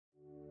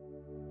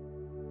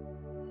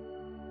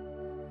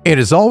It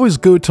is always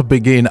good to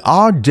begin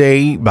our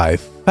day by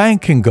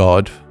thanking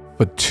God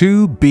for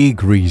two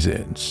big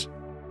reasons.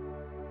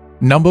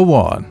 Number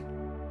one,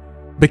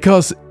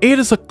 because it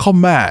is a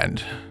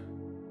command.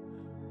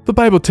 The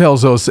Bible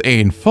tells us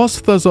in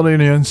 1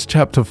 Thessalonians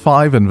chapter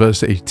 5 and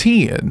verse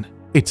 18,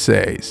 it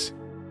says,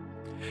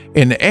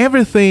 "In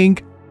everything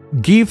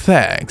give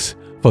thanks,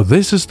 for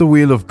this is the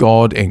will of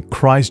God in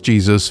Christ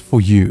Jesus for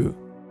you."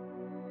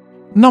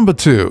 Number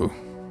two,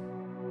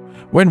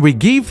 when we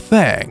give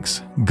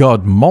thanks,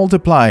 God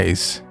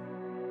multiplies.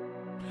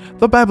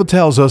 The Bible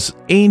tells us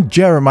in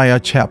Jeremiah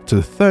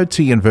chapter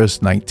 30 and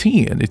verse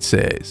 19, it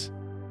says,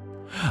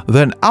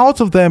 "Then out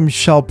of them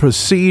shall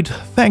proceed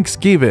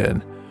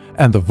thanksgiving,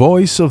 and the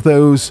voice of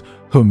those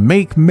who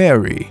make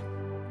merry.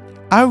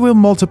 I will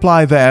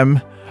multiply them,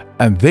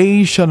 and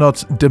they shall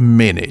not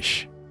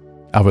diminish.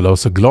 I will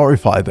also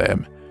glorify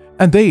them,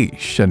 and they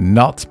shall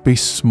not be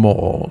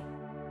small."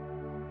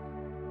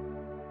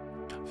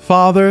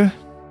 Father,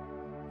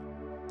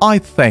 I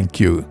thank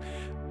you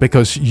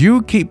because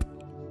you keep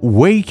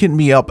waking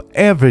me up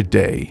every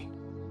day.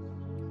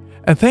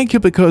 And thank you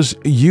because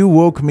you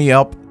woke me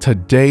up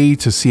today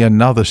to see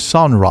another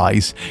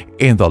sunrise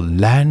in the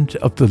land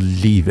of the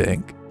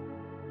living.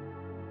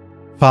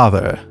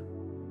 Father,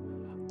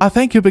 I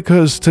thank you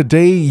because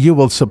today you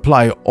will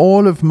supply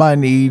all of my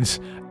needs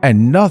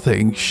and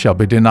nothing shall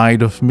be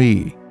denied of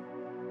me.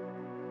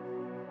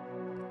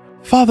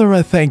 Father,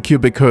 I thank you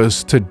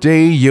because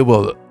today you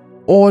will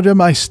order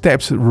my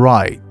steps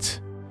right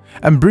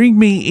and bring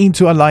me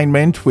into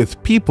alignment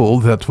with people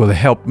that will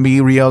help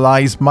me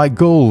realize my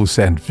goals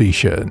and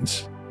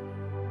visions.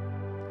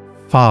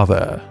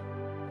 Father,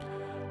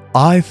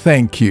 I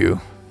thank you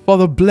for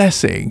the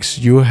blessings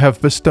you have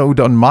bestowed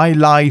on my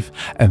life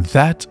and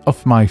that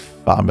of my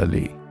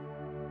family.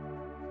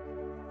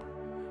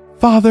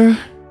 Father,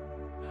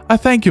 I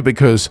thank you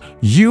because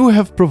you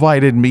have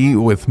provided me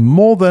with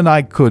more than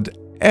I could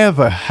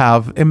ever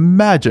have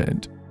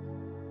imagined.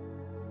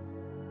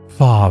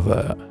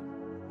 Father,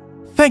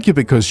 thank you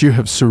because you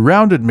have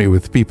surrounded me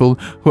with people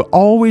who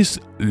always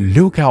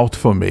look out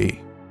for me.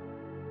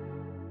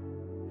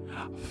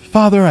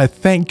 Father, I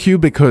thank you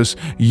because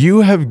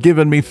you have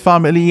given me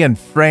family and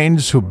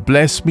friends who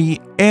bless me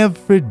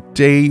every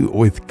day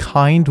with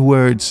kind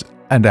words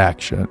and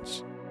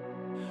actions.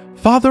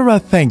 Father, I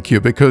thank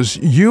you because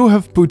you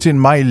have put in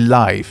my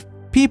life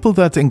people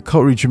that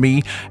encourage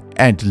me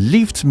and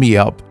lift me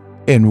up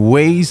in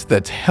ways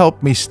that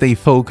help me stay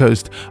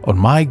focused on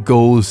my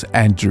goals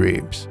and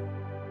dreams.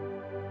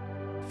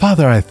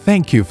 Father, I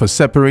thank you for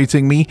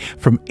separating me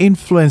from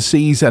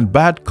influences and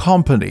bad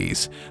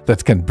companies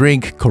that can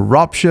bring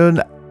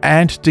corruption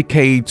and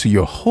decay to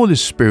your Holy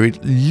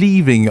Spirit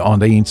living on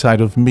the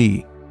inside of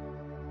me.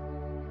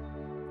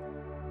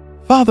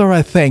 Father,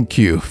 I thank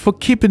you for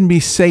keeping me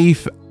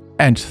safe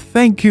and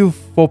thank you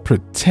for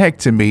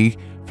protecting me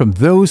from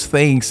those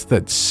things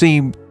that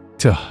seem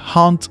to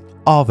haunt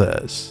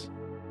others.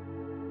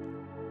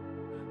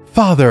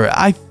 Father,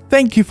 I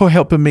thank you for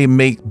helping me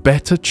make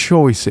better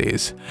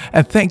choices,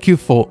 and thank you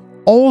for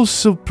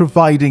also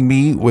providing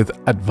me with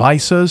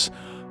advisors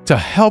to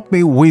help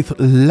me with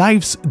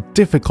life's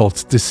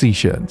difficult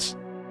decisions.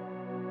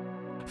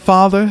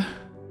 Father,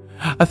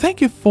 I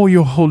thank you for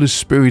your Holy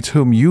Spirit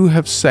whom you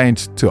have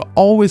sent to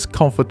always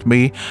comfort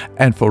me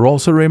and for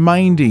also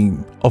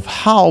reminding of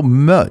how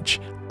much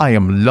I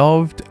am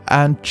loved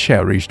and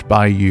cherished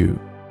by you.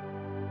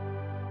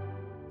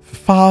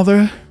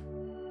 Father,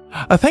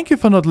 I thank you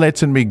for not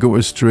letting me go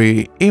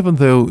astray even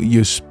though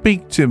you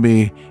speak to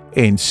me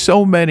in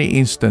so many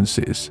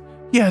instances,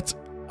 yet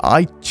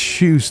I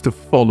choose to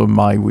follow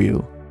my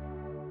will.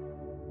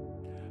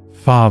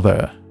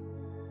 Father,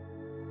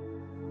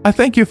 I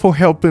thank you for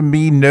helping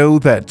me know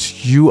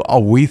that you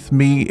are with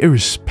me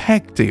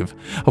irrespective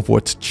of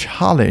what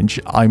challenge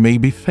I may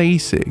be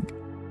facing.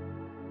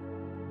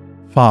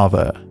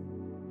 Father,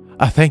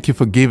 I thank you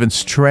for giving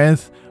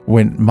strength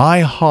when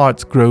my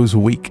heart grows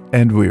weak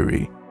and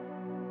weary.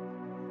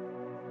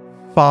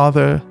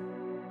 Father,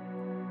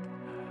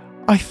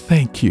 I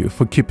thank you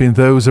for keeping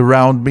those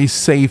around me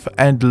safe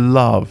and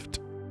loved.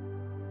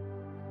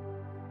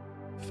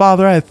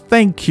 Father, I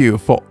thank you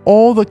for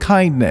all the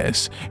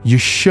kindness you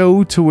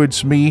show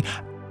towards me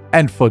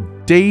and for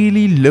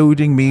daily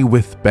loading me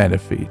with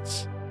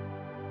benefits.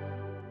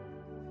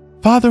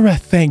 Father, I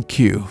thank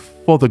you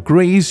for the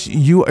grace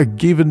you are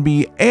giving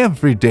me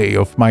every day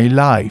of my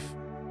life.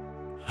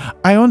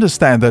 I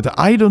understand that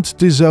I don't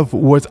deserve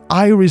what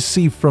I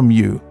receive from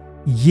you,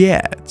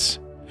 yet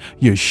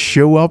you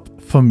show up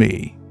for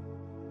me.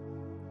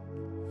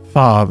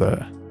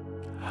 Father,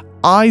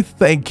 I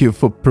thank you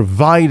for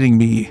providing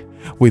me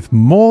with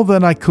more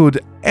than I could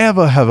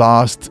ever have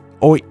asked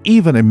or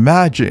even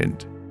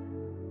imagined.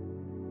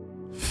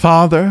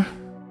 Father,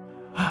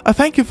 I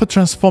thank you for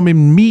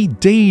transforming me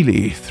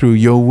daily through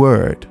your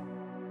word.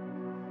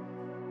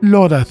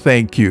 Lord, I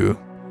thank you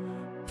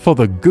for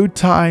the good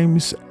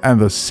times and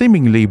the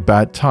seemingly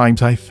bad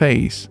times I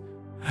face,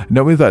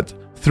 knowing that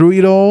through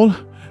it all,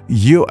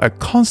 you are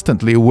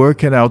constantly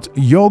working out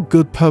your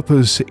good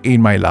purpose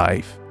in my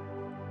life.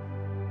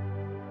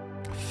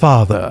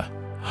 Father,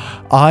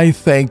 I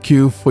thank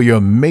you for your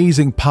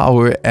amazing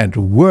power and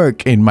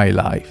work in my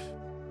life,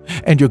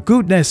 and your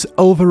goodness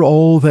over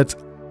all that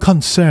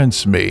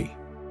concerns me.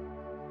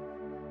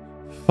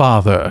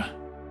 Father,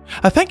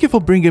 I thank you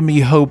for bringing me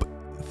hope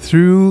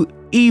through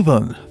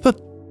even the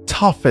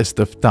toughest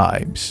of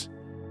times.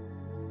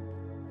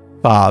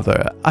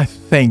 Father, I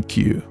thank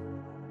you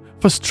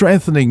for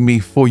strengthening me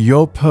for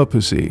your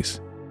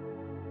purposes.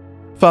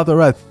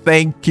 Father, I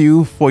thank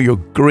you for your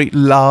great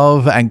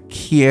love and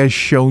care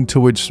shown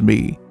towards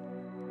me.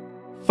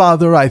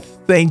 Father, I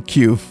thank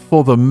you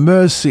for the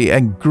mercy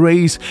and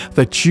grace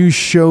that you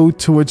show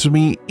towards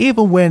me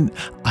even when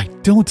I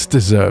don't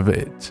deserve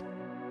it.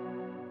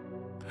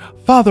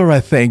 Father,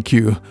 I thank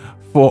you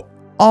for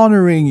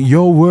honoring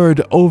your word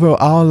over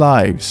our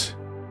lives.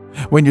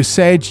 When you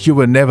said you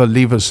will never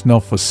leave us nor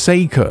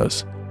forsake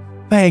us,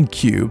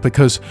 thank you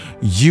because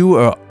you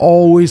are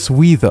always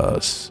with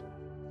us.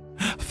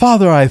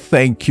 Father, I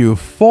thank you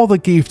for the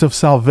gift of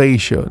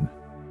salvation.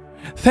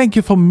 Thank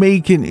you for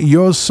making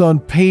your Son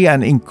pay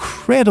an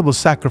incredible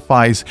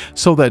sacrifice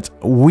so that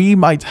we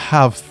might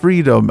have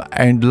freedom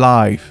and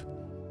life.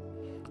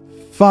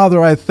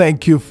 Father, I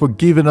thank you for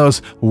giving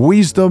us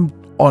wisdom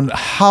on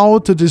how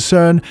to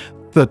discern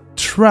the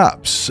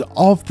traps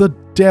of the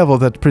devil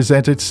that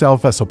present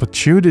itself as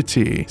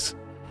opportunities.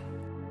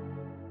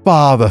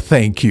 Father,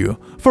 thank you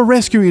for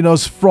rescuing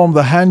us from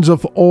the hands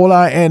of all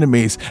our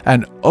enemies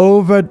and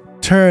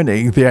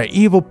overturning their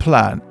evil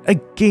plan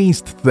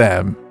against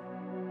them.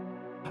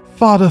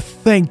 Father,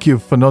 thank you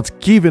for not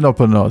giving up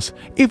on us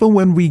even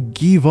when we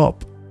give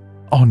up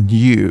on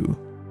you.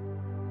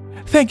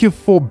 Thank you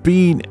for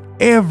being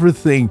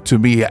everything to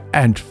me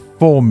and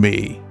for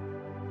me.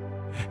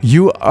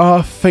 You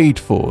are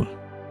faithful.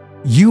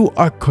 You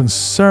are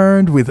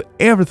concerned with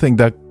everything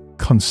that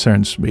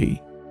concerns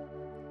me.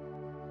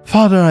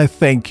 Father, I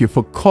thank you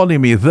for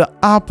calling me the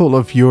apple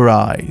of your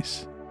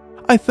eyes.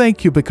 I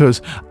thank you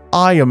because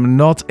I am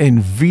not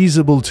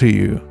invisible to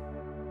you.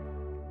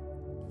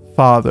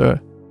 Father,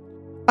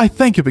 I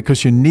thank you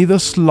because you neither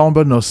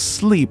slumber nor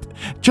sleep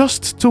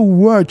just to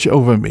watch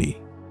over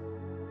me.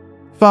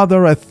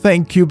 Father, I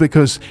thank you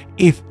because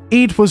if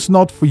it was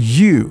not for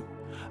you,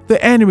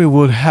 the enemy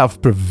would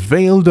have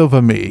prevailed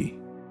over me.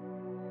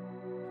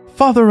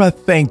 Father, I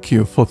thank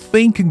you for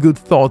thinking good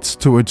thoughts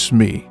towards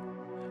me,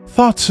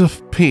 thoughts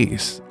of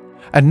peace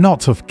and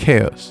not of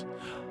chaos,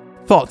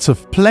 thoughts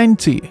of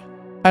plenty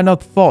and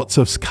not thoughts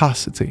of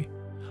scarcity,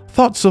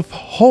 thoughts of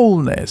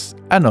wholeness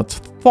and not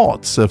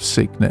thoughts of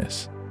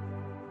sickness.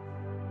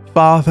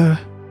 Father,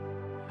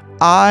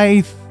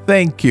 I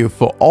thank you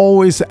for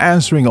always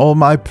answering all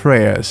my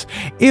prayers,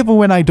 even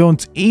when I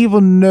don't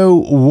even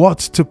know what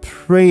to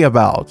pray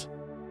about.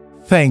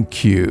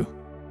 Thank you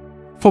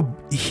for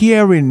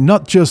hearing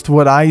not just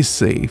what I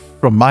say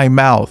from my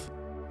mouth,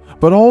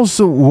 but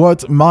also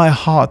what my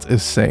heart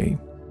is saying.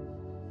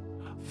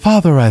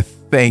 Father, I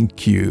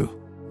thank you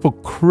for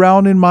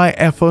crowning my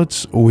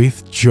efforts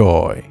with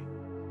joy.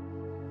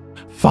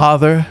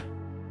 Father,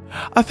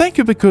 I thank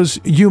you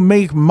because you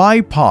make my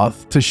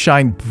path to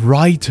shine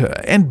brighter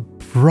and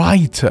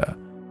brighter.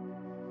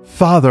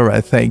 Father,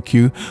 I thank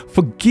you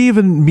for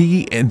giving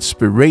me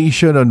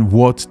inspiration on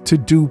what to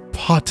do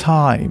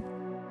part-time.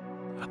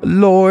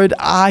 Lord,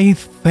 I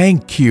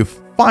thank you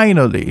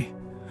finally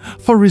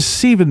for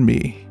receiving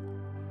me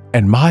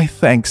and my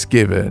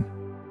thanksgiving.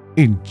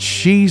 In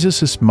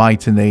Jesus'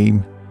 mighty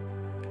name,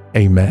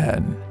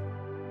 amen.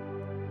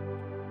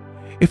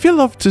 If you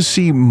love to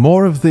see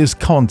more of this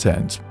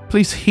content,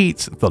 please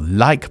hit the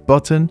like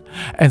button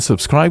and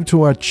subscribe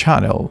to our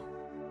channel.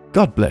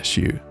 God bless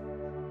you.